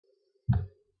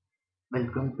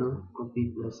Welcome to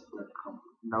copyplus.com.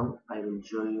 Now I will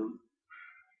show you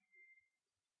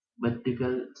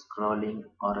vertical scrolling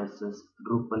RSS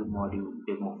Drupal module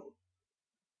demo.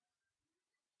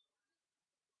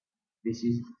 This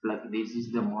is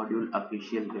the module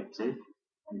official website,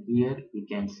 and here we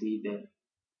can see the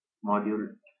module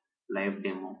live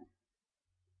demo.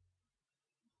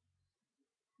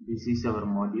 This is our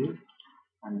module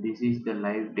and this is the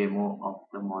live demo of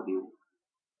the module.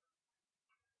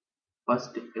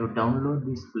 First you download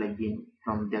this plugin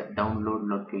from the download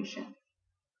location.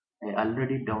 I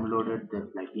already downloaded the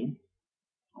plugin.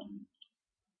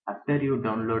 After you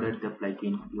downloaded the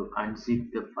plugin, you unzip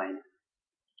the file.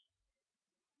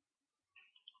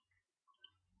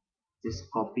 Just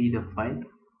copy the file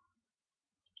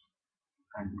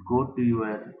and go to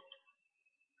your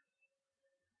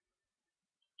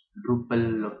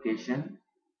Drupal location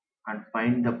and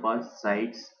find the path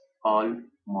sites all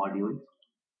modules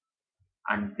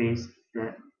and paste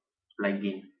the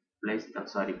plugin. Place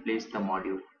the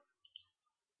module.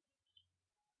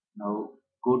 Now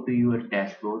go to your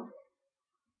dashboard,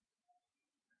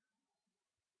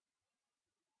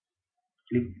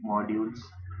 click modules,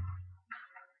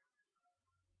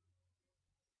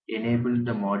 enable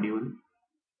the module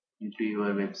into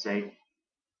your website.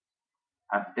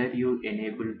 After you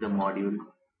enable the module,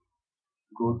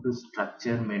 go to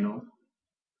structure menu.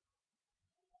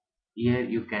 Here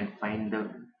you can find the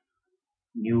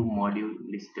new module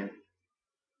listed.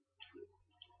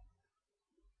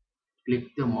 Click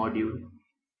the module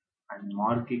and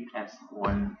mark it as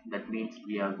one. That means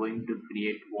we are going to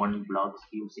create one blocks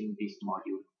using this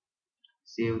module.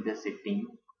 Save the setting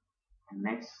and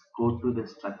next go to the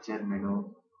structure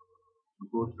menu,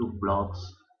 go to blocks.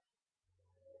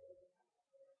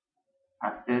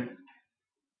 After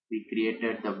we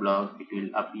created the block, it will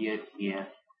appear here.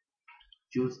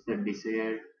 Choose the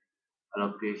desired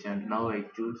allocation. Now I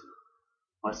choose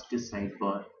first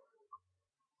sidebar.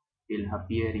 It will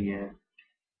appear here.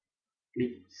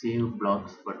 Click save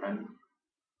blocks button.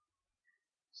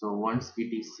 So once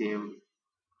it is saved,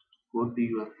 go to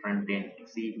your front end.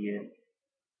 See here.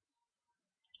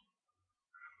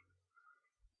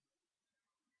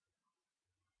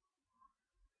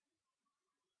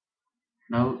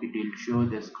 Now it will show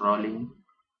the scrolling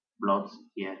blocks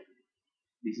here.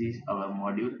 This is our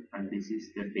module and this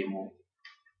is the demo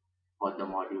for the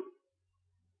module.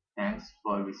 Thanks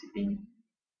for visiting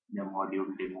the module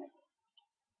demo.